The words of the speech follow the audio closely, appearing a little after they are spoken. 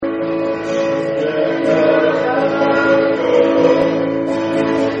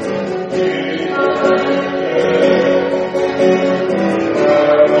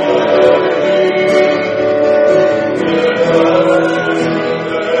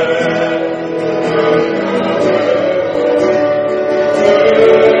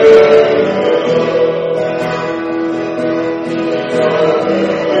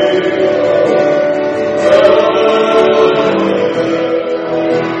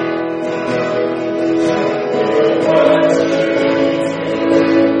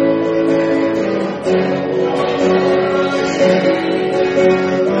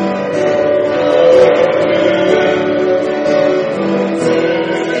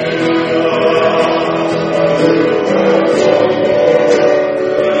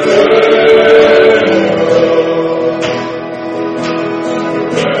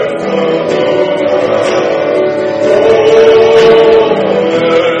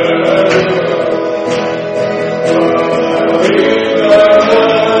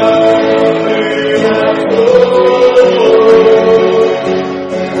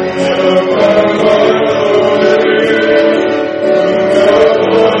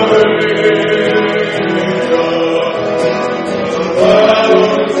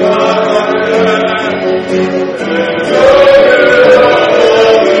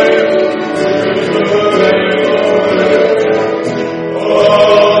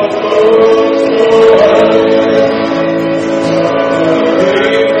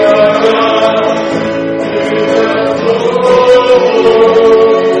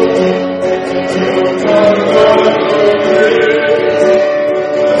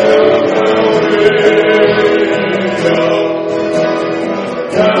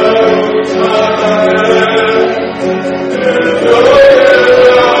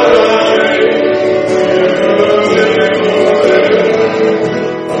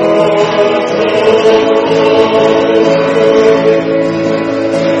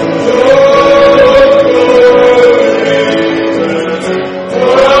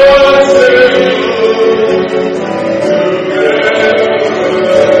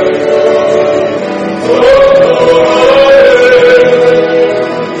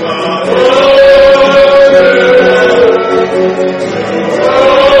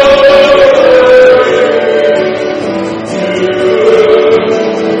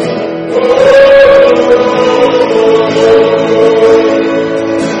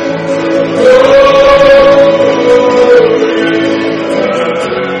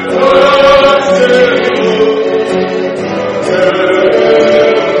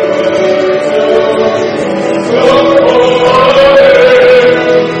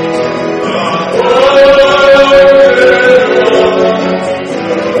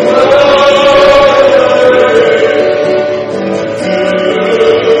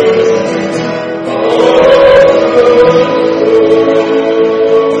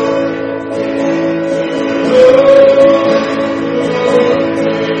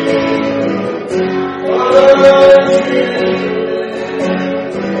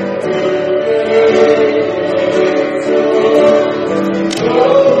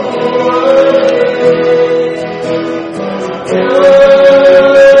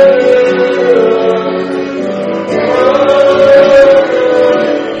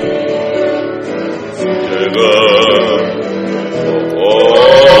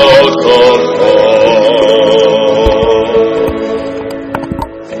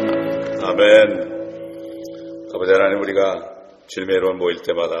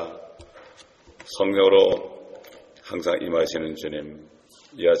때마다 성령으로 항상 임하시는 주님,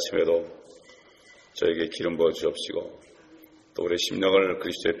 이 아침에도 저에게 기름 부어 주옵시고 또 우리 심령을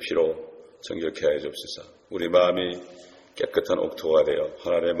그리스도의 피로 정결케 하여 주옵소서. 우리 마음이 깨끗한 옥토가 되어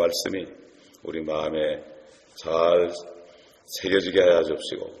하나님의 말씀이 우리 마음에 잘 새겨지게 하여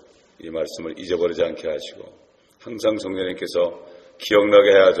주옵시고 이 말씀을 잊어버리지 않게 하시고 항상 성령님께서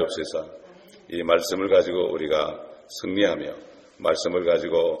기억나게 하여 주옵소서. 이 말씀을 가지고 우리가 승리하며 말씀을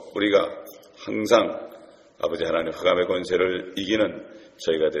가지고 우리가 항상 아버지 하나님 흑암의 권세를 이기는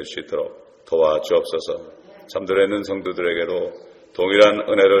저희가 될 수 있도록 도와주옵소서. 잠들어 있는 성도들에게도 동일한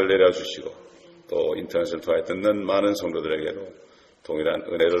은혜를 내려주시고 또 인터넷을 통해 듣는 많은 성도들에게도 동일한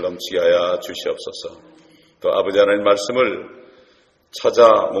은혜를 넘치게 하여 주시옵소서. 또 아버지 하나님 말씀을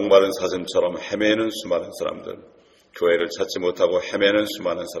찾아 목마른 사슴처럼 헤매는 수많은 사람들, 교회를 찾지 못하고 헤매는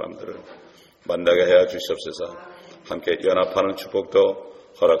수많은 사람들을 만나게 하여 주시옵소서. 함께 연합하는 축복도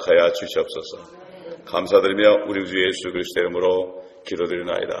허락하여 주시옵소서. 감사드리며 우리 주 예수 그리스도의 이름으로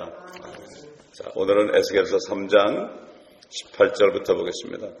기도드리나이다. 자, 오늘은 에스겔서 3장 18절부터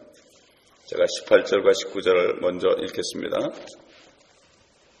보겠습니다. 제가 18절과 19절을 먼저 읽겠습니다.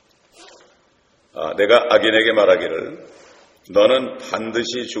 내가 악인에게 말하기를 너는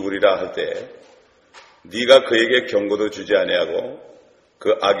반드시 죽으리라 할 때 네가 그에게 경고도 주지 아니하고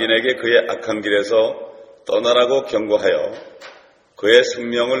그 악인에게 그의 악한 길에서 떠나라고 경고하여 그의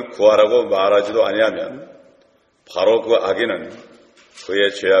생명을 구하라고 말하지도 아니하면 바로 그 악인은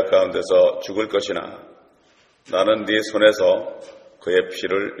그의 죄악 가운데서 죽을 것이나 나는 네 손에서 그의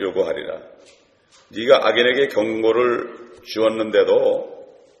피를 요구하리라. 네가 악인에게 경고를 주었는데도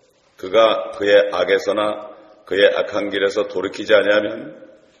그가 그의 악에서나 그의 악한 길에서 돌이키지 아니하면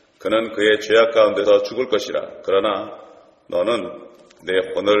그는 그의 죄악 가운데서 죽을 것이라. 그러나 너는 내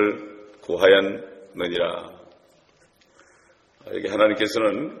혼을 구하였느니라. 여기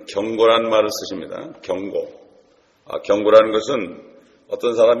하나님께서는 경고라는 말을 쓰십니다. 경고. 경고라는 것은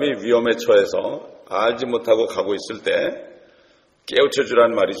어떤 사람이 위험에 처해서 알지 못하고 가고 있을 때 깨우쳐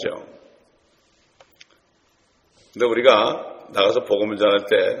주라는 말이죠. 근데 우리가 나가서 복음을 전할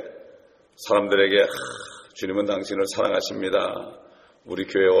때 사람들에게 주님은 당신을 사랑하십니다. 우리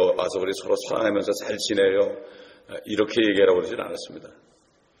교회에 와서 우리 서로 사랑하면서 잘 지내요. 이렇게 얘기하라고 그러진 않았습니다.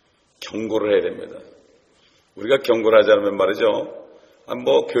 경고를 해야 됩니다. 우리가 경고를 하지 않으면 말이죠.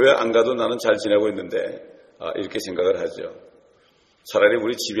 교회 안 가도 나는 잘 지내고 있는데 이렇게 생각을 하죠. 차라리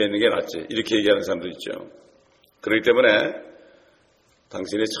우리 집에 있는 게 낫지. 이렇게 얘기하는 사람도 있죠. 그렇기 때문에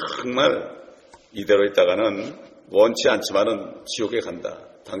당신이 정말 이대로 있다가는 원치 않지만은 지옥에 간다.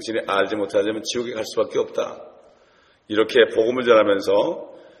 당신이 알지 못하자면 지옥에 갈 수밖에 없다. 이렇게 복음을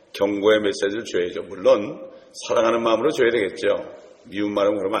전하면서 경고의 메시지를 줘야죠. 물론 사랑하는 마음으로 줘야 되겠죠. 미운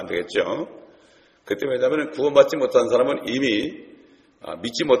말은 그러면 안 되겠죠. 그때 왜냐하면 구원받지 못한 사람은 이미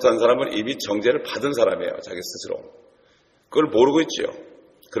믿지 못한 사람은 이미 정죄를 받은 사람이에요. 자기 스스로. 그걸 모르고 있죠.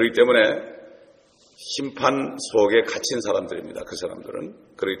 그렇기 때문에 심판 속에 갇힌 사람들입니다. 그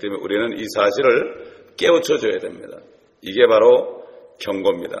사람들은. 그렇기 때문에 우리는 이 사실을 깨우쳐줘야 됩니다. 이게 바로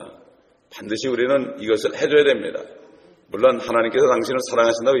경고입니다. 반드시 우리는 이것을 해줘야 됩니다. 물론 하나님께서 당신을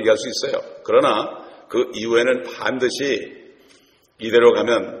사랑하신다고 얘기할 수 있어요. 그러나 그 이후에는 반드시 이대로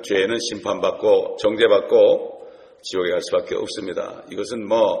가면 죄는 심판받고 정죄받고 지옥에 갈 수밖에 없습니다. 이것은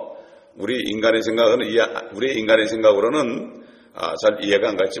우리 인간의 생각으로는 잘 이해가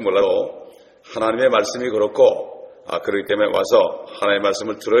안 갈지 몰라도 하나님의 말씀이 그렇고 그렇기 때문에 와서 하나님의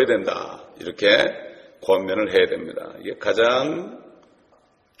말씀을 들어야 된다. 이렇게 권면을 해야 됩니다. 이게 가장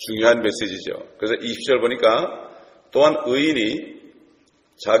중요한 메시지죠. 그래서 20절 보니까 또한 의인이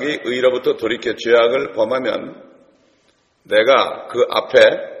자기 의로부터 돌이켜 죄악을 범하면 내가 그 앞에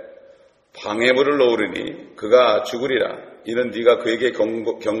방해물을 놓으리니 그가 죽으리라. 이는 네가 그에게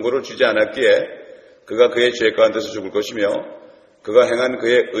경고를 주지 않았기에 그가 그의 죄 가운데서 죽을 것이며 그가 행한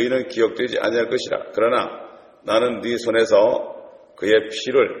그의 의는 기억되지 아니할 것이라. 그러나 나는 네 손에서 그의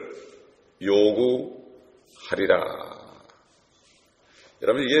피를 요구하리라.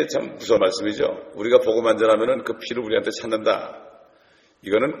 여러분 이게 참 무서운 말씀이죠. 우리가 복음만 전하면 그 피를 우리한테 찾는다.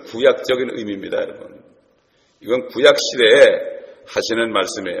 이거는 구약적인 의미입니다. 여러분. 이건 구약시대에 하시는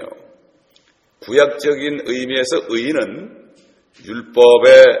말씀이에요. 구약적인 의미에서 의인은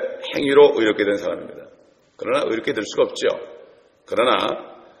율법의 행위로 의롭게 된 사람입니다. 그러나 의롭게 될 수가 없죠.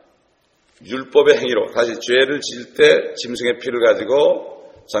 그러나 율법의 행위로 다시 죄를 지을 때 짐승의 피를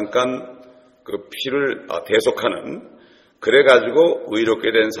가지고 잠깐 그 피를 대속하는 그래가지고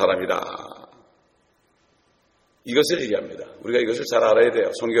의롭게 된 사람이다. 이것을 얘기합니다. 우리가 이것을 잘 알아야 돼요.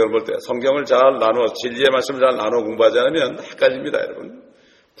 성경을 볼 때. 성경을 잘 진리의 말씀을 잘 나눠 공부하지 않으면 헷갈립니다, 여러분.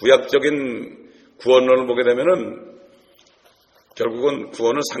 구약적인 구원론을 보게 되면은 결국은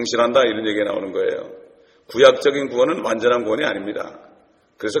구원은 상실한다 이런 얘기가 나오는 거예요. 구약적인 구원은 완전한 구원이 아닙니다.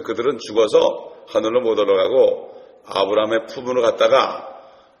 그래서 그들은 죽어서 하늘로 못 올라가고 아브라함의 품으로 갔다가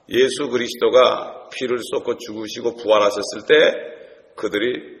예수 그리스도가 피를 쏟고 죽으시고 부활하셨을 때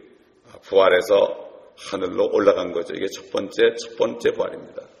그들이 부활해서 하늘로 올라간 거죠. 이게 첫 번째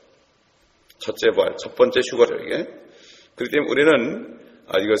부활입니다. 첫째 부활, 첫 번째 휴거죠, 이게. 그렇기 때문에 우리는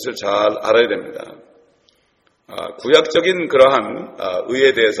이것을 잘 알아야 됩니다. 구약적인 그러한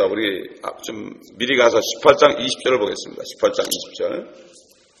의에 대해서 우리 좀 미리 가서 18장 20절을 보겠습니다. 18장 20절.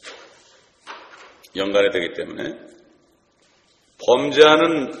 연관이 되기 때문에.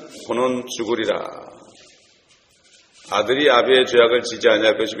 범죄하는 혼은 죽으리라. 아들이 아비의 죄악을 지지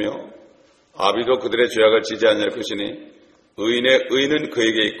아니할 것이며 아비도 그들의 죄악을 지지 아니할 것이니 의인의 의는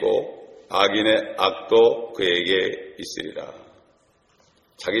그에게 있고 악인의 악도 그에게 있으리라.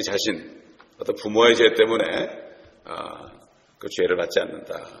 자기 자신, 어떤 부모의 죄 때문에 그 죄를 받지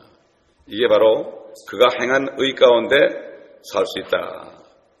않는다. 이게 바로 그가 행한 의 가운데 살 수 있다.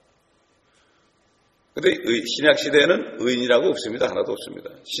 그런데 신약 시대에는 의인이라고 없습니다. 하나도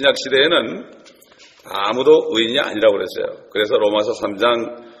없습니다. 신약 시대에는 아무도 의인이 아니라고 그랬어요. 그래서 로마서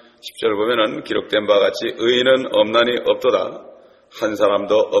 3장 10절 보면은 기록된 바와 같이 의인은 없나니 없도다. 한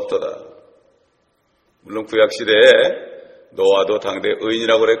사람도 없도다. 물론 구약 시대에 노아도 당대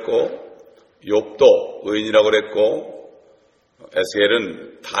의인이라고 그랬고 욥도 의인이라고 그랬고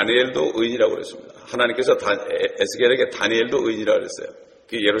에스겔은 다니엘도 의인이라고 그랬습니다. 하나님께서 에스겔에게 다니엘도 의인이라고 그랬어요.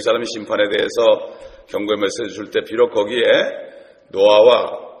 그 예루살렘 심판에 대해서 경고의 메시지를 줄 때 비록 거기에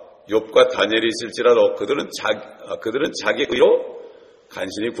노아와 욥과 다니엘이 있을지라도 그들은 자기 의로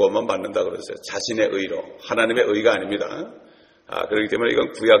간신히 구원만 받는다 그랬어요. 자신의 의로. 하나님의 의가 아닙니다. 그렇기 때문에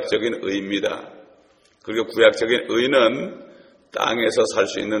이건 구약적인 의입니다. 그리고 구약적인 의는 땅에서 살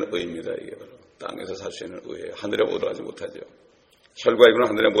수 있는 의입니다. 이게 바로 땅에서 살 수 있는 의예요. 하늘에 못 올라가지 못하죠. 혈과 육은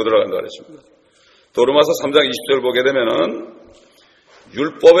하늘에 못 올라간다 그랬습니다. 또 로마서 3장 20절을 보게 되면은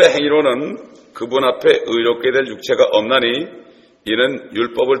율법의 행위로는 그분 앞에 의롭게 될 육체가 없나니 이는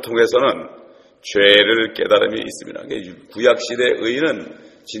율법을 통해서는 죄를 깨달음이 있습니다. 구약시대의 의인은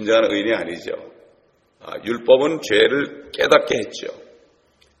진정한 의인이 아니죠. 율법은 죄를 깨닫게 했죠.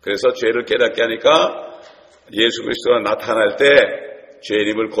 그래서 죄를 깨닫게 하니까 예수 그리스도가 나타날 때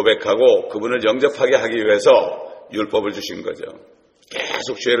죄인임을 고백하고 그분을 영접하게 하기 위해서 율법을 주신 거죠.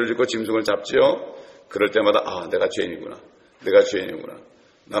 계속 죄를 짓고 짐승을 잡지요. 그럴 때마다 내가 죄인이구나. 내가 죄인이구나.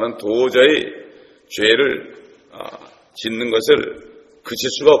 나는 도저히 죄를 짓는 것을 그칠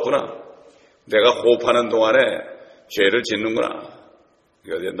수가 없구나. 내가 호흡하는 동안에 죄를 짓는구나.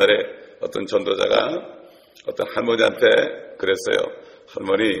 옛날에 어떤 전도자가 어떤 할머니한테 그랬어요.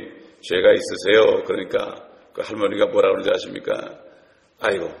 할머니 죄가 있으세요? 그러니까 그 할머니가 뭐라고 그러는지 아십니까?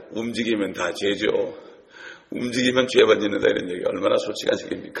 아이고 움직이면 다 죄죠. 움직이면 죄만 짓는다 이런 얘기 얼마나 솔직한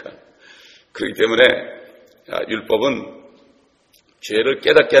얘기입니까? 그렇기 때문에 율법은 죄를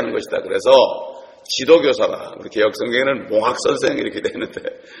깨닫게 하는 것이다. 그래서 지도교사라. 우리 개혁성경에는 몽학선생 이렇게 되는데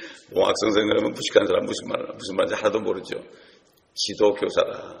몽학선생 그러면 무식한 사람 무슨 말인지 하나도 모르죠.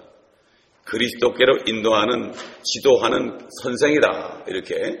 지도교사라. 그리스도께로 인도하는 지도하는 선생이다.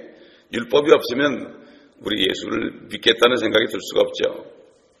 이렇게 율법이 없으면 우리 예수를 믿겠다는 생각이 들 수가 없죠.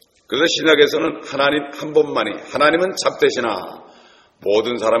 그래서 신약에서는 하나님 한 분만이 하나님은 잡되시나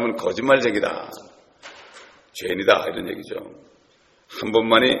모든 사람은 거짓말쟁이다. 죄인이다. 이런 얘기죠. 한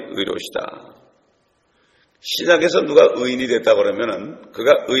분만이 의로우시다. 신약에서 누가 의인이 됐다고 그러면은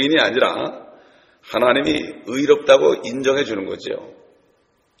그가 의인이 아니라 하나님이 의롭다고 인정해 주는 거죠.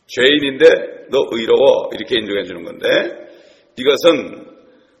 죄인인데 너 의로워 이렇게 인정해 주는 건데 이것은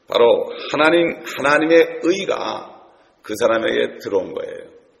바로 하나님의 의가 그 사람에게 들어온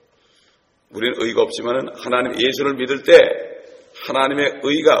거예요. 우리는 의가 없지만은 하나님 예수를 믿을 때 하나님의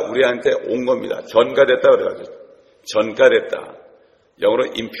의가 우리한테 온 겁니다. 전가됐다 그래가지고 전가됐다. 영어로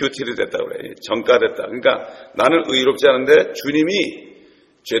imputed 됐다고 그래요. 전가됐다. 그러니까 나는 의롭지 않은데 주님이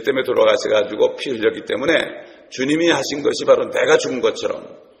죄 때문에 돌아가셔가지고 피 흘렸기 때문에 주님이 하신 것이 바로 내가 죽은 것처럼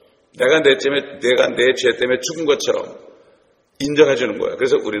내가 내 죄 때문에 죽은 것처럼 인정해 주는 거예요.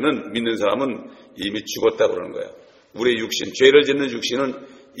 그래서 우리는 믿는 사람은 이미 죽었다고 그러는 거예요. 우리의 육신, 죄를 짓는 육신은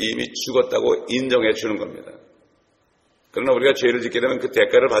이미 죽었다고 인정해 주는 겁니다. 그러나 우리가 죄를 짓게 되면 그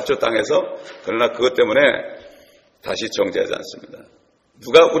대가를 받죠, 땅에서. 그러나 그것 때문에 다시 정죄하지 않습니다.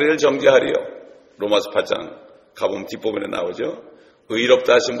 누가 우리를 정죄하리요? 로마서 8장 가보면 뒷부분에 나오죠.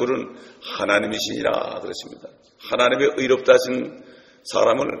 의롭다 하신 분은 하나님이시니라 그랬습니다. 하나님의 의롭다 하신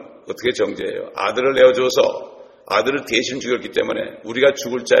사람을 어떻게 정죄해요? 아들을 내어줘서 아들을 대신 죽였기 때문에 우리가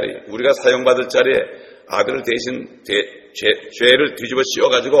죽을 자리, 우리가 사형받을 자리에 아들을 대신 죄를 뒤집어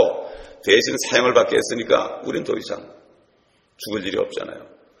씌워가지고 대신 사형을 받게 했으니까 우린 더 이상 죽을 일이 없잖아요.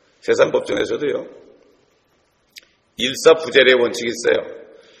 세상 법정에서도요. 일사부재의 원칙이 있어요.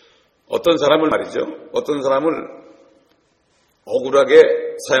 어떤 사람을 말이죠. 어떤 사람을 억울하게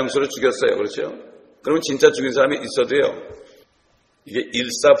사형수로 죽였어요. 그렇죠? 그러면 진짜 죽인 사람이 있어도요. 이게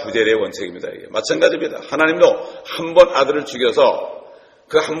일사부재의 원칙입니다. 이게 마찬가지입니다. 하나님도 한 번 아들을 죽여서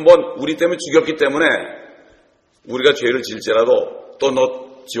그 한 번 우리 때문에 죽였기 때문에 우리가 죄를 질지라도 또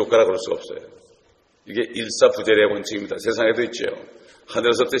너 지옥 가라 그럴 수가 없어요. 이게 일사부재의 원칙입니다. 세상에도 있죠.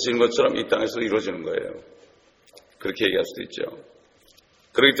 하늘에서 뜨시는 것처럼 이 땅에서도 이루어지는 거예요. 그렇게 얘기할 수도 있죠.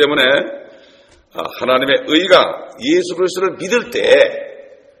 그렇기 때문에 하나님의 의가 예수 그리스도를 믿을 때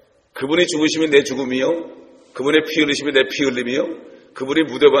그분이 죽으심이 내 죽음이요, 그분의 피 흘리심이 내 피 흘림이요, 그분이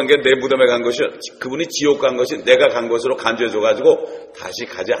무덤에 간 게 내 무덤에 간 것이요, 그분이 지옥 간 것이 내가 간 것으로 간주해줘가지고 다시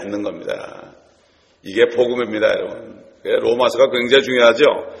가지 않는 겁니다. 이게 복음입니다, 여러분. 로마서가 굉장히 중요하죠.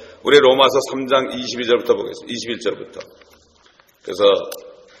 우리 로마서 3장 22절부터 보겠습니다. 21절부터. 그래서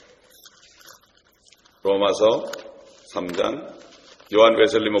로마서 3장 요한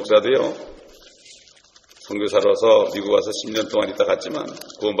웨슬리 목사도요. 선교사로서 미국 와서 10년 동안 있다 갔지만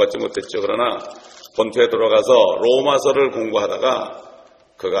구원받지 못했죠. 그러나 본토에 돌아가서 로마서를 공부하다가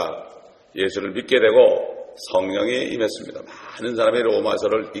그가 예수를 믿게 되고 성령이 임했습니다. 많은 사람이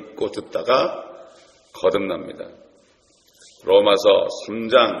로마서를 읽고 듣다가 거듭납니다. 로마서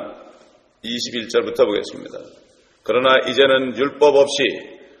 3장 21절부터 보겠습니다. 그러나 이제는 율법 없이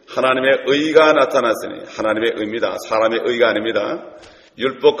하나님의 의가 나타났으니, 하나님의 의입니다. 사람의 의가 아닙니다.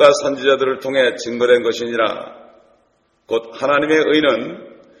 율법과 선지자들을 통해 증거된 것이니라. 곧 하나님의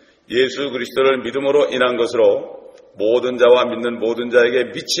의는 예수 그리스도를 믿음으로 인한 것으로 모든 자와 믿는 모든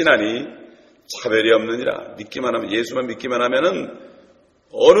자에게 미치나니 차별이 없느니라. 믿기만 하면, 예수만 믿기만 하면은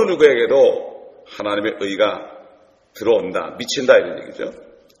어느 누구에게도 하나님의 의가 들어온다, 미친다 이런 얘기죠.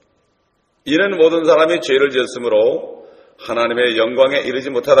 이는 모든 사람이 죄를 지었으므로 하나님의 영광에 이르지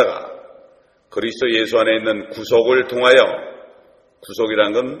못하다가 그리스도 예수 안에 있는 구속을 통하여,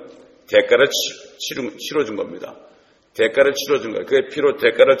 구속이라는 건 대가를 치러준 겁니다. 대가를 치러준 거예요. 그의 피로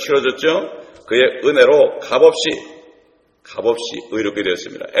대가를 치러줬죠. 그의 은혜로 값없이 의롭게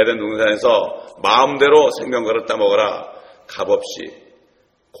되었습니다. 에덴 동산에서 마음대로 생명과를 따먹어라. 값없이,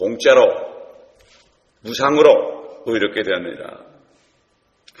 공짜로, 무상으로 의롭게 되었느니라.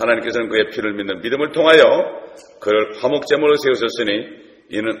 하나님께서는 그의 피를 믿는 믿음을 통하여 그를 화목제물로 세우셨으니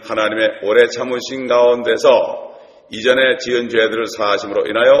이는 하나님의 오래 참으신 가운데서 이전에 지은 죄들을 사하심으로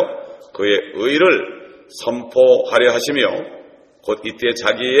인하여 그의 의를 선포하려 하시며, 곧 이때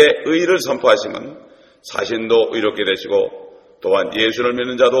자기의 의를 선포하시면 자신도 의롭게 되시고 또한 예수를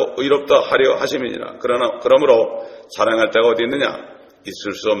믿는 자도 의롭다 하려 하심이니라. 그러므로 사랑할 자가 어디 있느냐?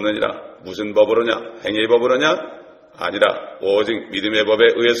 있을 수 없느니라. 무슨 법으로냐? 행위의 법으로냐? 아니라 오직 믿음의 법에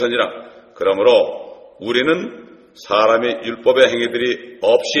의해서니라. 그러므로 우리는 사람의 율법의 행위들이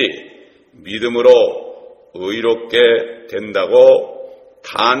없이 믿음으로 의롭게 된다고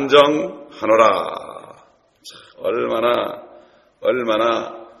단정하노라.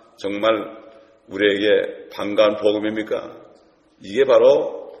 얼마나 정말 우리에게 반가운 복음입니까? 이게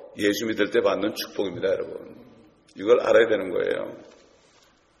바로 예수 믿을 때 받는 축복입니다, 여러분. 이걸 알아야 되는 거예요.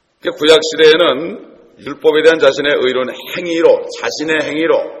 구약시대에는 율법에 대한 자신의 의로운 행위로, 자신의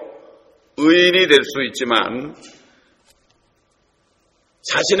행위로 의인이 될 수 있지만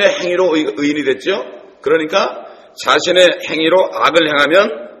자신의 행위로 의인이 됐죠? 그러니까 자신의 행위로 악을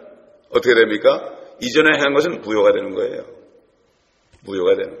행하면 어떻게 됩니까? 이전에 행한 것은 무효가 되는 거예요.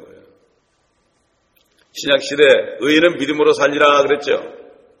 무효가 되는 거예요. 신약시대 의인은 믿음으로 살리라 그랬죠.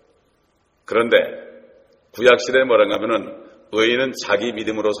 그런데 구약시대에 뭐라고 하면은 의인은 자기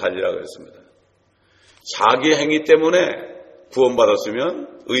믿음으로 살리라 그랬습니다. 자기 행위 때문에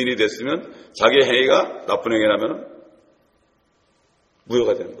구원받았으면, 의인이 됐으면 자기 행위가 나쁜 행위라면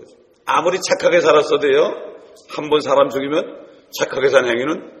무효가 되는 거죠. 아무리 착하게 살았어도요, 한 번 사람 죽이면 착하게 산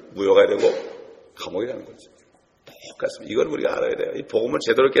행위는 무효가 되고 감옥에 가는 거죠. 똑같습니다. 이걸 우리가 알아야 돼요. 이 복음을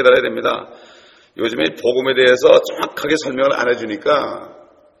제대로 깨달아야 됩니다. 요즘에 이 복음에 대해서 정확하게 설명을 안 해주니까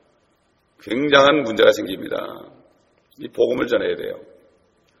굉장한 문제가 생깁니다. 이 복음을 전해야 돼요.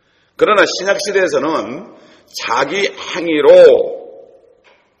 그러나 신약시대에서는 자기 행위로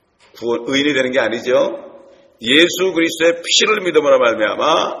의인이 되는 게 아니죠. 예수 그리스도의 피를 믿음으로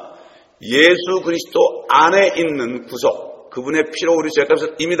말미암아 예수 그리스도 안에 있는 구속, 그분의 피로 우리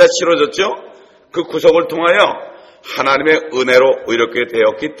죄값을 이미 다 치러졌죠. 그 구속을 통하여 하나님의 은혜로 의롭게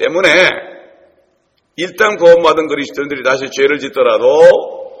되었기 때문에 일단 구원받은 그리스도인들이 다시 죄를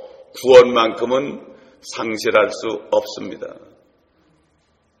짓더라도 구원만큼은 상실할 수 없습니다.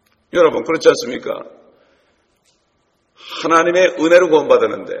 여러분 그렇지 않습니까? 하나님의 은혜로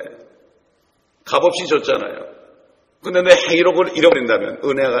구원받았는데 값없이 줬잖아요. 근데 내 행위로 그걸 잃어버린다면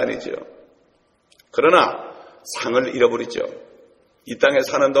은혜가 아니죠. 그러나 상을 잃어버리죠. 이 땅에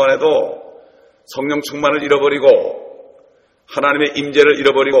사는 동안에도 성령 충만을 잃어버리고 하나님의 임재를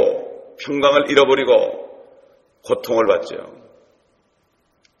잃어버리고 평강을 잃어버리고 고통을 받죠.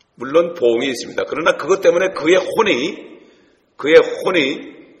 물론 보응이 있습니다. 그러나 그것 때문에 그의 혼이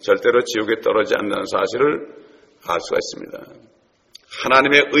절대로 지옥에 떨어지지 않는 사실을 알 수가 있습니다.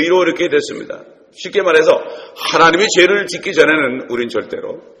 하나님의 의로 이렇게 됐습니다. 쉽게 말해서 하나님이 죄를 짓기 전에는 우린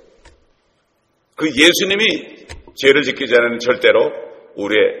절대로, 그 예수님이 죄를 짓기 전에는 절대로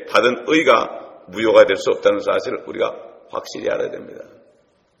우리의 받은 의가 무효가 될 수 없다는 사실을 우리가 확실히 알아야 됩니다.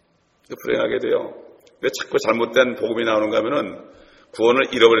 불행하게 돼요. 왜 자꾸 잘못된 복음이 나오는가 하면은,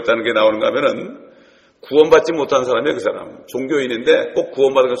 구원을 잃어버렸다는 게 나오는가 하면은, 구원받지 못한 사람이에요. 그 사람 종교인인데 꼭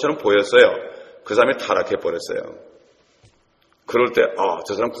구원받은 것처럼 보였어요. 그 사람이 타락해버렸어요. 그럴 때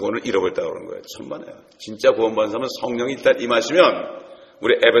저 사람 구원을 잃어버렸다고 그러는 거예요. 천만에요. 진짜 구원받은 사람은 성령이 일단 임하시면,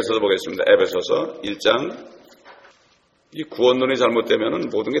 우리 에베소서 보겠습니다. 에베소서 1장. 이 구원론이 잘못되면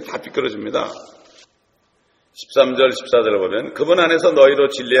모든 게 다 삐뚤어집니다. 13절 14절을 보면, 그분 안에서 너희로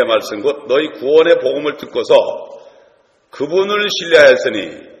진리의 말씀 곧 너희 구원의 복음을 듣고서 그분을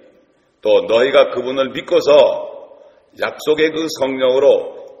신뢰하였으니 또 너희가 그분을 믿고서 약속의 그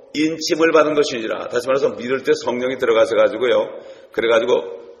성령으로 인침을 받은 것이니라. 다시 말해서 믿을 때 성령이 들어가서 가지고요.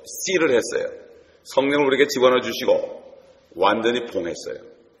 그래가지고 씨를 했어요. 성령을 우리에게 집어넣어 주시고 완전히 봉했어요.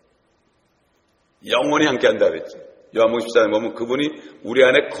 영원히 함께한다 그랬죠. 요한복음 14장에 보면 그분이 우리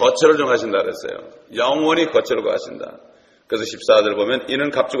안에 거처를 정하신다 그랬어요. 영원히 거처를 거하신다. 그래서 14절 보면 이는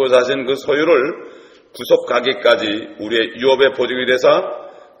값주고 사신 그 소유를 구속하기까지 우리의 유업의 보증이 되사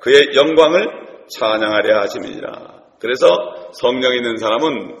그의 영광을 찬양하려 하심이니라. 그래서 성령 있는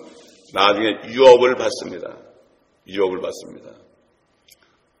사람은 나중에 유업을 받습니다. 유업을 받습니다.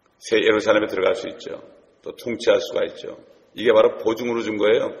 새 예루살렘에 들어갈 수 있죠. 또 통치할 수가 있죠. 이게 바로 보증으로 준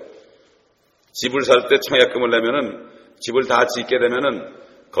거예요. 집을 살 때 청약금을 내면은, 집을 다 짓게 되면은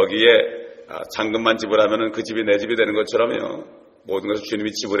거기에 잔금만 지불하면은 그 집이 내 집이 되는 것처럼요. 모든 것을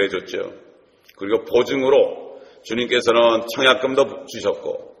주님이 지불해 줬죠. 그리고 보증으로 주님께서는 청약금도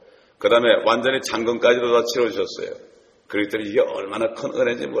주셨고, 그 다음에 완전히 잔금까지도 다 치러주셨어요. 그렇기 때문에 이게 얼마나 큰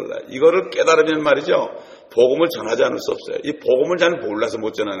은혜인지 몰라요. 이거를 깨달으면 말이죠, 복음을 전하지 않을 수 없어요. 이 복음을 잘 몰라서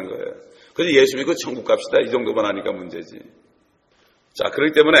못 전하는 거예요. 그래서 예수 믿고 천국 갑시다, 이 정도만 하니까 문제지. 자,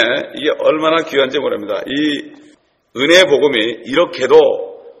 그렇기 때문에 이게 얼마나 귀한지 모릅니다. 이 은혜의 복음이 이렇게도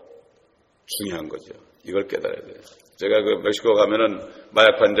중요한 거죠. 이걸 깨달아야 돼요. 제가 그 멕시코 가면은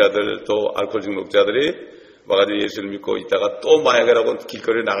마약 환자들 또 알코올 중독자들이 와가지고 예수를 믿고 있다가 또 마약이라고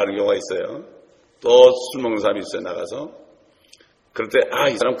길거리에 나가는 경우가 있어요. 또 술 먹는 사람이 있어요, 나가서. 그럴 때,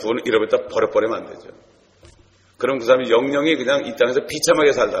 이 사람 구원을 잃어버렸다 버려버리면 안 되죠. 그럼 그 사람이 영영이 그냥 이 땅에서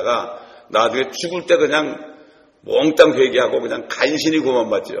비참하게 살다가 나중에 죽을 때 그냥 몽땅 회개하고 그냥 간신히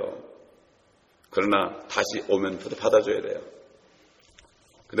구원받죠. 그러나 다시 오면 받아줘야 돼요.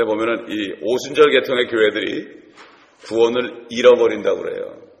 근데 보면은 이 오순절 계통의 교회들이 구원을 잃어버린다고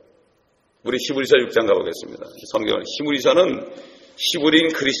그래요. 우리 히브리서 6장 가보겠습니다. 성경은 히브리서는 히브리인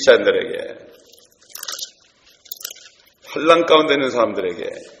크리스찬들에게, 환난 가운데 있는 사람들에게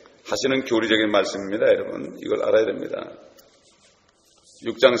하시는 교리적인 말씀입니다. 여러분, 이걸 알아야 됩니다.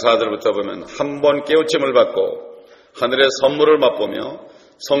 6장 4절부터 보면, 한 번 깨우침을 받고 하늘의 선물을 맛보며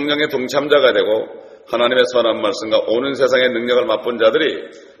성령의 동참자가 되고 하나님의 선한 말씀과 오는 세상의 능력을 맛본 자들이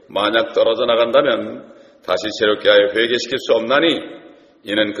만약 떨어져 나간다면 다시 새롭게 하여 회개시킬 수 없나니,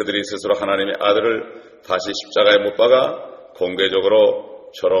 이는 그들이 스스로 하나님의 아들을 다시 십자가에 못 박아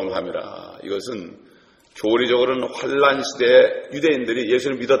공개적으로 조롱함이라. 이것은 교리적으로는 환란 시대에 유대인들이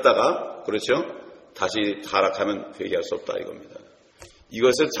예수를 믿었다가, 그렇죠, 다시 타락하면 회개할 수 없다 이겁니다.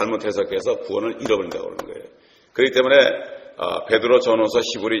 이것을 잘못 해석해서 구원을 잃어버린다고 그러는 거예요. 그렇기 때문에 베드로, 전후서,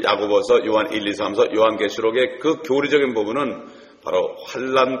 히브리, 야고보서, 요한 1, 2, 3서, 요한계시록의 그 교리적인 부분은 바로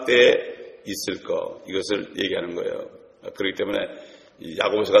환란 때에 있을 거, 이것을 얘기하는 거예요. 그렇기 때문에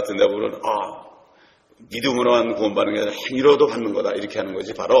야고보서 같은 데 보면 믿음으로만 구원받는 게 아니라 행위로도 받는 거다 이렇게 하는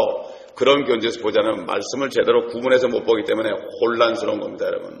거지, 바로 그런 견지에서 보자면 말씀을 제대로 구분해서 못 보기 때문에 혼란스러운 겁니다,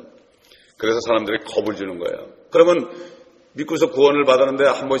 여러분. 그래서 사람들이 겁을 주는 거예요. 그러면 믿고서 구원을 받았는데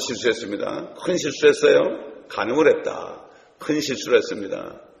한 번 실수했습니다. 큰 실수했어요. 간음을 했다. 큰 실수를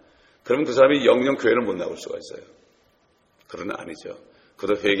했습니다. 그러면 그 사람이 영영 교회를 못 나올 수가 있어요. 그러나 아니죠.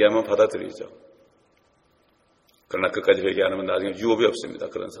 그도 회개하면 받아들이죠. 그러나 끝까지 회개 안 하면 나중에 유업이 없습니다.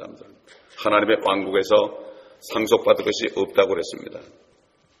 그런 사람들은 하나님의 왕국에서 상속받을 것이 없다고 그랬습니다.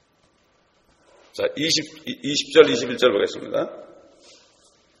 자, 20절 21절 보겠습니다.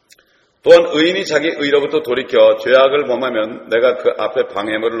 또한 의인이 자기 의로부터 돌이켜 죄악을 범하면 내가 그 앞에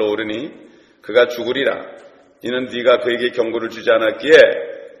방해물을 놓으리니 그가 죽으리라. 이는 네가 그에게 경고를 주지 않았기에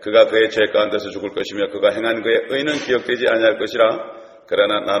그가 그의 죄 가운데서 죽을 것이며 그가 행한 그의 의는 기억되지 아니할 것이라.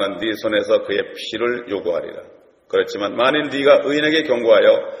 그러나 나는 네 손에서 그의 피를 요구하리라. 그렇지만 만일 네가 의인에게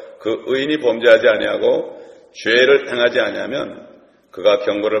경고하여 그 의인이 범죄하지 아니하고 죄를 행하지 아니하면 그가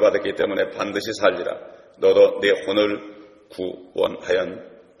경고를 받았기 때문에 반드시 살리라. 너도 네 혼을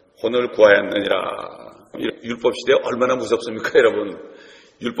구하였느니라. 율법 시대에 얼마나 무섭습니까, 여러분?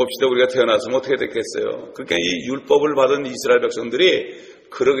 율법 시대 우리가 태어났으면 어떻게 됐겠어요? 그러니까 이 율법을 받은 이스라엘 백성들이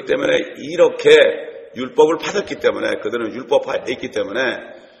그러기 때문에 이렇게 율법을 받았기 때문에 그들은 율법화에 있기 때문에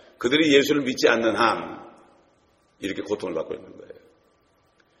그들이 예수를 믿지 않는 한 이렇게 고통을 받고 있는 거예요.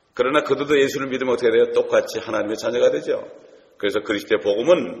 그러나 그들도 예수를 믿으면 어떻게 돼요? 똑같이 하나님의 자녀가 되죠. 그래서 그리스도의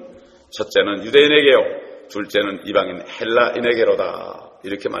복음은 첫째는 유대인에게요, 둘째는 이방인 헬라인에게로다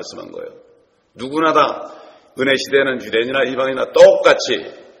이렇게 말씀한 거예요. 누구나 다 은혜 시대에는 유대인이나 이방인이나 똑같이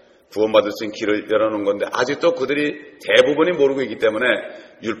구원받을 수 있는 길을 열어놓은 건데 아직도 그들이 대부분이 모르고 있기 때문에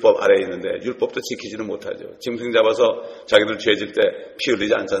율법 아래에 있는데 율법도 지키지는 못하죠. 짐승 잡아서 자기들 죄질 때 피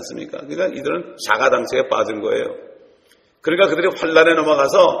흘리지 않지 않습니까? 그러니까 이들은 사가당세에 빠진 거예요. 그러니까 그들이 환난에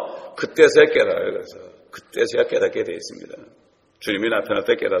넘어가서 그때서야 깨달아요. 그래서 그때서야 깨닫게 되어 있습니다. 주님이 나타날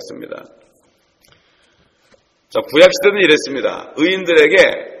때 깨닫습니다. 자, 구약시대는 이랬습니다.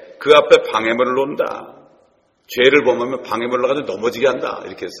 의인들에게 그 앞에 방해물을 놓는다. 죄를 범하면 방해물로 가지고 넘어지게 한다.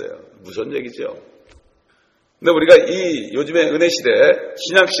 이렇게 했어요. 무슨 얘기죠? 근데 우리가 이 요즘에 은혜 시대,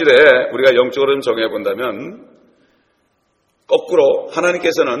 신약 시대에 우리가 영적으로 좀 정해 본다면 거꾸로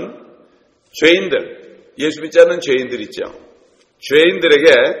하나님께서는 죄인들, 예수 믿지 않는 죄인들 있죠.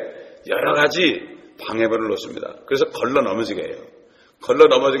 죄인들에게 여러 가지 방해물을 놓습니다. 그래서 걸러 넘어지게 해요. 걸러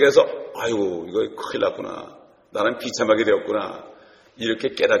넘어지게 해서 아이고 이거 큰일 났구나. 나는 비참하게 되었구나. 이렇게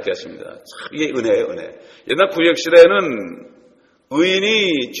깨닫게 하십니다. 참 이게 은혜예요, 은혜. 옛날 구약시대에는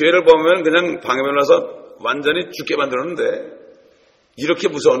의인이 죄를 범하면 그냥 방해물을 놔서 완전히 죽게 만들었는데 이렇게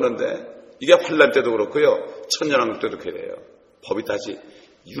무서웠는데 이게 환난 때도 그렇고요. 천년왕국 때도 그래요. 법이 다시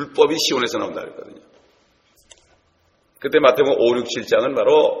율법이 시온에서 나온다 그랬거든요. 그때 마태복음 5, 6, 7장은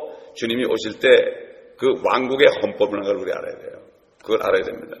바로 주님이 오실 때 그 왕국의 헌법이라는 걸 우리 알아야 돼요. 그걸 알아야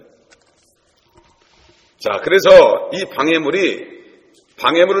됩니다. 자, 그래서 이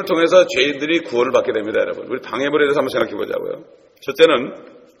방해물을 통해서 죄인들이 구원을 받게 됩니다, 여러분. 우리 방해물에 대해서 한번 생각해 보자고요. 첫째는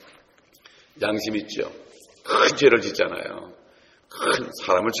양심 있죠. 큰 죄를 짓잖아요. 큰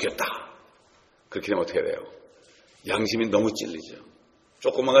사람을 죽였다. 그렇게 되면 어떻게 돼요? 양심이 너무 찔리죠.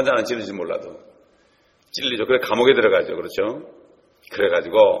 조그만 건 안 찔리지 몰라도 찔리죠. 그래 감옥에 들어가죠. 그렇죠?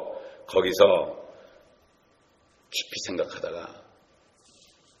 그래가지고 거기서 깊이 생각하다가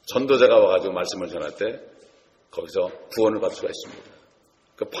전도자가 와가지고 말씀을 전할 때 거기서 구원을 받을 수가 있습니다.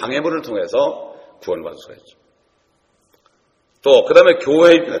 그 방해물을 통해서 구원을 받을 수가 있죠. 또 그 다음에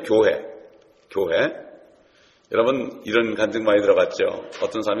교회입니다. 교회. 여러분 이런 간증 많이 들어갔죠.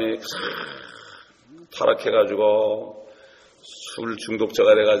 어떤 사람이 타락해가지고 술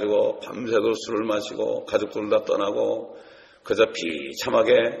중독자가 돼가지고 밤새도록 술을 마시고 가족들을 다 떠나고 그저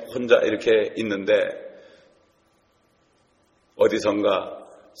비참하게 혼자 이렇게 있는데 어디선가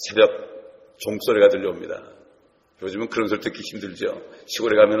새벽 종소리가 들려옵니다. 요즘은 그런 소리 듣기 힘들죠.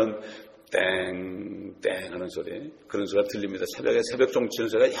 시골에 가면은 땡땡 하는 소리, 그런 소리가 들립니다. 새벽에 새벽 종 치는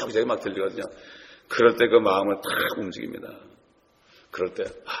소리가 야구자기 막 들리거든요. 그럴 때 그 마음을 탁 움직입니다. 그럴 때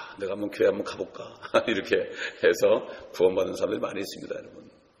내가 한번 교회 한번 가볼까 이렇게 해서 구원받은 사람들이 많이 있습니다, 여러분.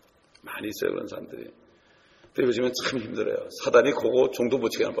 많이 있어요, 그런 사람들이. 근데 요즘엔 참 힘들어요. 사단이 그거 종도 못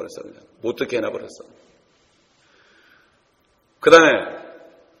치게 해놔버렸어. 그냥 못 듣게 해놔버렸어. 그 다음에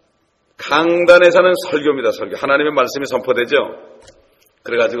강단에서는 설교입니다. 설교. 하나님의 말씀이 선포되죠.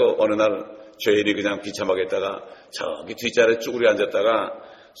 그래가지고 어느 날 죄인이 그냥 비참하게 있다가 저기 뒷자리에 쭈그리 앉았다가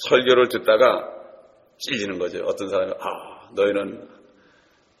설교를 듣다가 찔리는 거죠. 어떤 사람이 너희는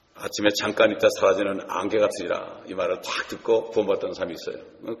아침에 잠깐 있다 사라지는 안개 같으리라. 이 말을 딱 듣고 구원받던 사람이 있어요.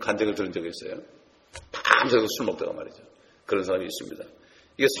 간증을 들은 적이 있어요. 밤새도 술 먹다가 말이죠. 그런 사람이 있습니다.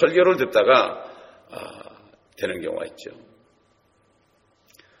 이게 설교를 듣다가 되는 경우가 있죠.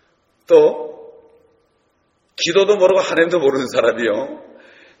 또 기도도 모르고 하나님도 모르는 사람이요.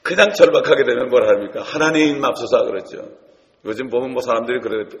 그냥 절박하게 되면 뭐라 합니까? 하나님 맙소사 그랬죠. 요즘 보면 뭐 사람들이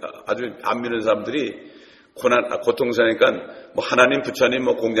그래 아주 안 믿는 사람들이 고통스러우니까 뭐 하나님, 부처님,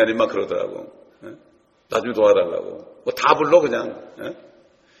 뭐 공자님 막 그러더라고. 나중에 도와달라고. 뭐 다 불러 그냥.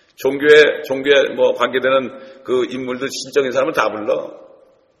 종교에 뭐 관계되는 그 인물들 신적인 사람을 다 불러.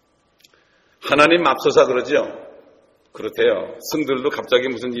 하나님 맙소사 그러죠. 그렇대요. 성들도 갑자기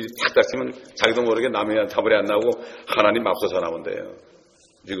무슨 일이 탁 닥치면 자기도 모르게 남의 답을 안 나오고 하나님 맙소사 나온대요.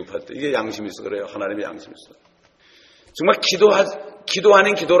 위급할 때. 이게 양심이 있어 그래요. 하나님의 양심이 있어. 정말 기도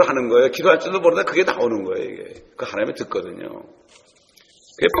아닌 기도를 하는 거예요. 기도할 줄도 모르다 그게 나오는 거예요. 이게. 그 하나님이 듣거든요.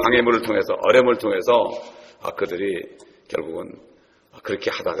 그게 방해물을 통해서, 어려움을 통해서 그들이 결국은 그렇게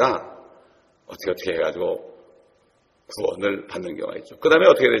하다가 어떻게 해가지고 구원을 받는 경우가 있죠. 그 다음에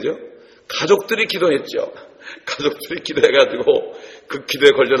어떻게 되죠? 가족들이 기도했죠. 가족들이 기도해가지고 그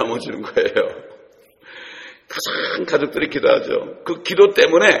기도에 걸려 넘어지는 거예요. 가장 가족들이 기도하죠. 그 기도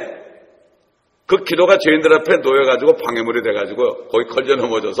때문에 그 기도가 죄인들 앞에 놓여가지고 방해물이 돼가지고 거기 걸려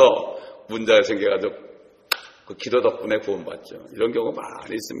넘어져서 문제가 생겨가지고 그 기도 덕분에 구원받죠. 이런 경우가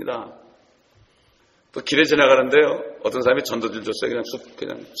많이 있습니다. 또 길에 지나가는데요. 어떤 사람이 전도줄 줬어요.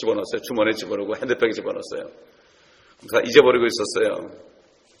 그냥 집어넣었어요. 주머니에 집어넣고 핸드백에 집어넣었어요. 다 잊어버리고 있었어요.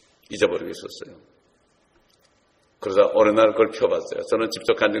 그러다 어느 날 그걸 펴봤어요. 저는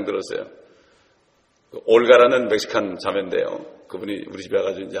직접 간증 들었어요. 올가라는 멕시칸 자매인데요. 그분이 우리 집에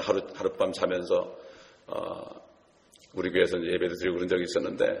와가지고 이제 하룻밤 자면서, 우리 교회에서 이제 예배도 드리고 그런 적이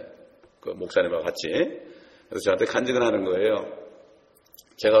있었는데, 그 목사님하고 같이. 그래서 저한테 간증을 하는 거예요.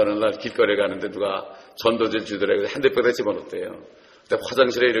 제가 어느 날 길거리에 가는데 누가 전도질 주더라고요. 핸드백에 집어넣었대요. 근데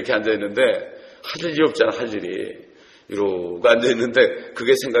화장실에 이렇게 앉아있는데, 할 일이 없잖아, 할 일이. 이러고 앉아있는데,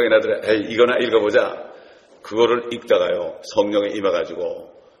 그게 생각이 나더라. 에이, 이거나 읽어보자. 그거를 읽다가요, 성령에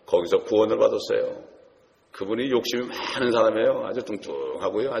임해가지고, 거기서 구원을 받았어요. 그분이 욕심이 많은 사람이에요. 아주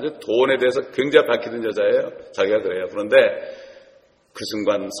뚱뚱하고요. 아주 돈에 대해서 굉장히 밝히던 여자예요. 자기가 그래요. 그런데 그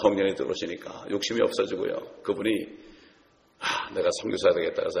순간 성령이 들어오시니까 욕심이 없어지고요. 그분이 내가 선교사가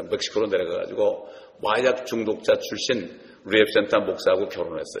되겠다 해서 멕시코로 내려가가지고 마약 중독자 출신 리앱센터 목사하고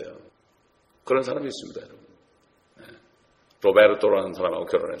결혼했어요. 그런 사람이 있습니다, 여러분. 로베르토라는 사람하고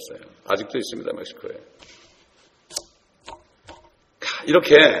결혼했어요. 아직도 있습니다, 멕시코에.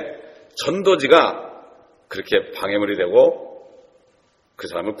 이렇게 전도지가 그렇게 방해물이 되고 그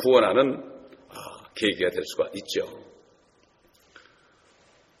사람을 구원하는 계기가 될 수가 있죠.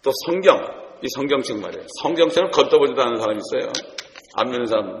 또 이 성경책 말이에요. 성경책을 걷어보지도 않는 사람이 있어요. 안 믿는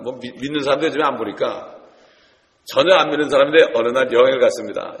사람, 믿는 사람도 요즘에 안 보니까 전혀 안 믿는 사람인데 어느 날 여행을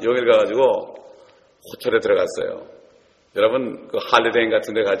갔습니다. 여행을 가가지고 호텔에 들어갔어요. 여러분 그 할리데이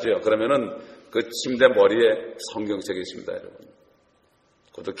같은 데 가죠. 그러면은 그 침대 머리에 성경책이 있습니다, 여러분.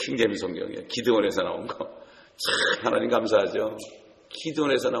 그것도 킹제임스 성경이에요. 기드온에서 나온 거. 참 하나님 감사하죠.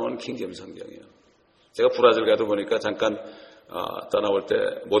 기드온에서 나온 킹제임스 성경이에요. 제가 브라질 가도 보니까 잠깐 떠나올 때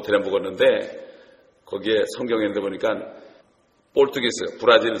모텔에 묵었는데 거기에 성경에 있는데 보니까 포르투기스,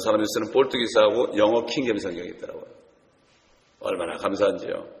 브라질 사람이 쓰는 포르투기스하고 영어 킹제임스 성경이 있더라고요. 얼마나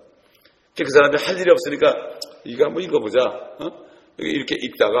감사한지요. 그 사람들이 할 일이 없으니까 이거 한번 읽어보자. 이렇게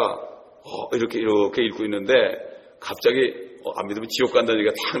읽다가 이렇게 읽고 있는데 갑자기 안 믿으면 지옥 간다는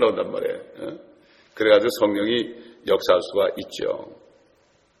얘기가 탁 나온단 말이에요. 그래가지고 성령이 역사할 수가 있죠.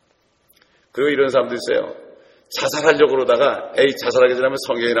 그리고 이런 사람도 있어요. 자살하려고 그러다가 자살하기 전에 한번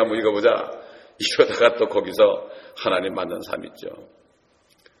성경이나 한번 읽어보자. 이러다가 또 거기서 하나님 만난 사람이 있죠.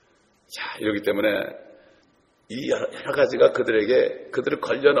 자, 이러기 때문에 이 여러 가지가 그들을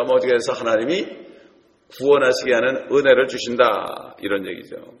걸려 넘어지게 해서 하나님이 구원하시게 하는 은혜를 주신다. 이런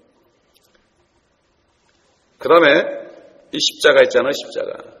얘기죠. 그 다음에 이 십자가 있잖아요,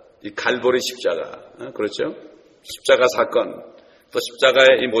 십자가. 이 갈보리 십자가. 그렇죠? 십자가 사건. 또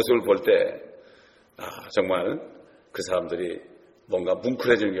십자가의 이 모습을 볼 때, 정말 그 사람들이 뭔가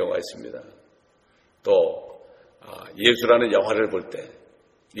뭉클해지는 경우가 있습니다. 또, 예수라는 영화를 볼 때,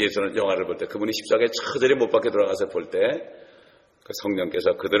 그분이 십자가에 처절히 못 박혀 들어가서 볼 때, 그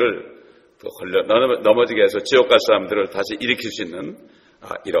성령께서 그들을 또 걸려 넘어지게 해서 지옥 갈 사람들을 다시 일으킬 수 있는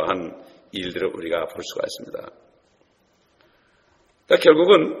이러한 일들을 우리가 볼 수가 있습니다. 그러니까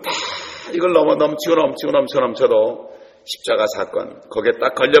결국은 다 이걸 넘쳐도 십자가 사건, 거기에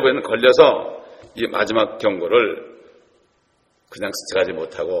딱 걸려서 이 마지막 경고를 그냥 스쳐가지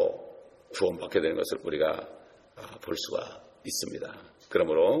못하고 구원받게 되는 것을 우리가 볼 수가 있습니다.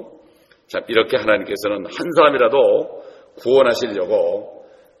 그러므로 참 이렇게 하나님께서는 한 사람이라도 구원하시려고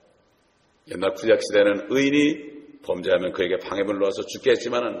옛날 구약시대는 의인이 범죄하면 그에게 방해물을 넣어서 죽게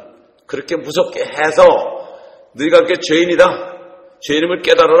했지만은 그렇게 무섭게 해서 너희가 그렇게 죄인임을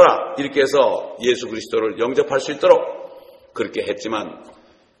깨달아라 이렇게 해서 예수 그리스도를 영접할 수 있도록 그렇게 했지만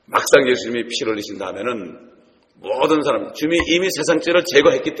막상 예수님이 피를 흘리신 다음에는 모든 사람, 주님이 이미 세상 죄를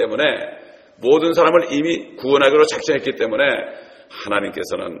제거했기 때문에 모든 사람을 이미 구원하기로 작정했기 때문에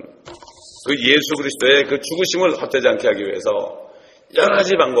하나님께서는 그 예수 그리스도의 그 죽으심을 헛되지 않게 하기 위해서 여러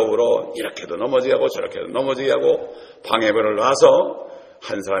가지 방법으로 이렇게도 넘어지게 하고 저렇게도 넘어지게 하고 방해물을 놔서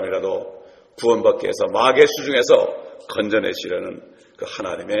한 사람이라도 구원받게 해서 마귀의 수중에서 건져내시려는 그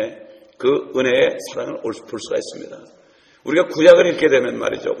하나님의 그 은혜의 사랑을 볼 수가 있습니다. 우리가 구약을 읽게 되면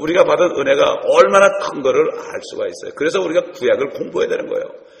말이죠. 우리가 받은 은혜가 얼마나 큰 거를 알 수가 있어요. 그래서 우리가 구약을 공부해야 되는 거예요.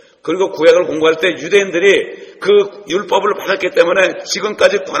 그리고 구약을 공부할 때 유대인들이 그 율법을 받았기 때문에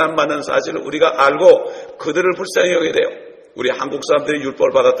지금까지 고난받는 사실을 우리가 알고 그들을 불쌍히 여겨야 돼요. 우리 한국 사람들이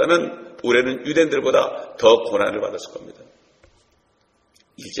율법을 받았다면 우리는 유대인들보다 더 고난을 받았을 겁니다.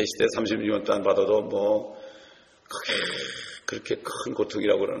 일제시대 36년 동안 받아도 그렇게 큰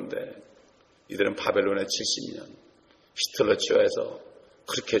고통이라고 그러는데 이들은 바벨론의 70년 히틀러 치하에서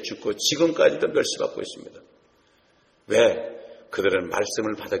그렇게 죽고 지금까지도 멸시받고 있습니다. 왜? 그들은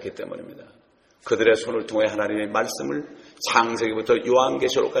말씀을 받았기 때문입니다. 그들의 손을 통해 하나님의 말씀을 창세기부터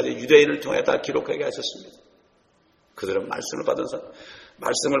요한계시록까지 유대인을 통해 다 기록하게 하셨습니다. 그들은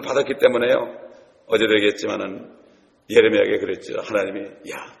말씀을 받았기 때문에요. 어제도 얘기했지만은 예레미야에게 그랬죠. 하나님이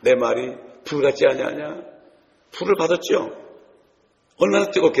야, 내 말이 불같지 아니하냐? 불을 받았죠. 얼마나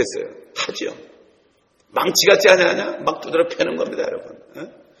뜨겁겠어요. 하죠. 망치같지 아니하냐? 막 두드려 패는 겁니다, 여러분.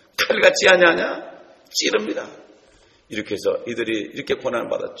 칼같지 아니하냐? 찌릅니다. 이렇게 해서 이들이 이렇게 고난을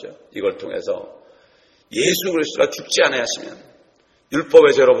받았죠. 이걸 통해서 예수 그리스도가 죽지 않으셨으면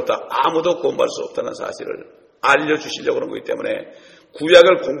율법의 죄로부터 아무도 구원받을 수 없다는 사실을 알려주시려고 하는 거기 때문에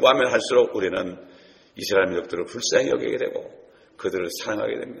구약을 공부하면 할수록 우리는 이스라엘 민족들을 불쌍히 여기게 되고 그들을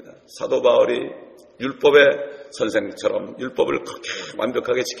사랑하게 됩니다. 사도 바울이 율법의 선생처럼 율법을 그렇게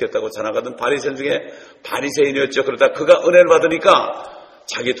완벽하게 지켰다고 자랑하던 바리새인 중에 바리새인이었죠. 그러다 그가 은혜를 받으니까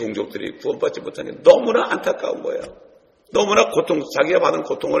자기 동족들이 구원받지 못하는 게 너무나 안타까운 거예요. 너무나 자기가 받은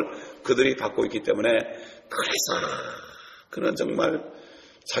고통을 그들이 받고 있기 때문에 그래서 그는 정말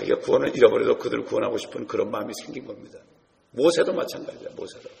자기가 구원을 잃어버려도 그들을 구원하고 싶은 그런 마음이 생긴 겁니다. 모세도 마찬가지야.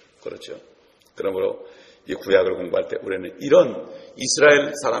 모세도. 그렇죠. 그러므로 이 구약을 공부할 때 우리는 이런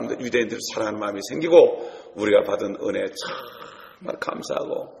이스라엘 사람들, 유대인들을 사랑하는 마음이 생기고 우리가 받은 은혜에 정말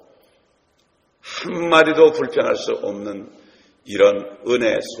감사하고 한마디도 불평할 수 없는 이런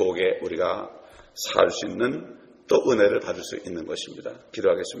은혜 속에 우리가 살 수 있는 또 은혜를 받을 수 있는 것입니다.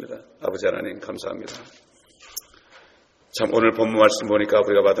 기도하겠습니다. 아버지 하나님 감사합니다. 참 오늘 본문 말씀 보니까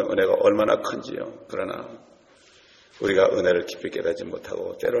우리가 받은 은혜가 얼마나 큰지요. 그러나 우리가 은혜를 깊이 깨닫지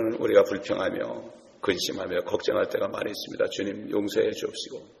못하고 때로는 우리가 불평하며 근심하며 걱정할 때가 많이 있습니다. 주님 용서해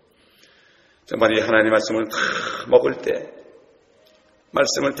주옵시고 정말 이 하나님 말씀을 다 먹을 때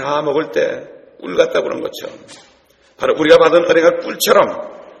꿀 같다고 그런 것처럼 바로 우리가 받은 은혜가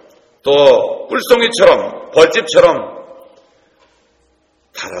꿀처럼 또 꿀송이처럼 벌집처럼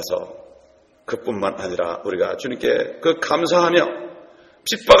달아서 그뿐만 아니라 우리가 주님께 그 감사하며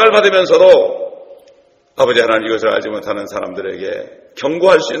핍박을 받으면서도 아버지 하나님 이것을 알지 못하는 사람들에게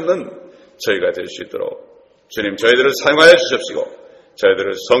경고할 수 있는 저희가 될 수 있도록 주님 저희들을 사용하여 주십시고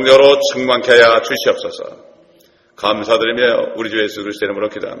저희들을 성령으로 충만케 하여 주시옵소서. 감사드리며 우리 주 예수 그리스도의 이름으로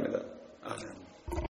기도합니다. 아멘.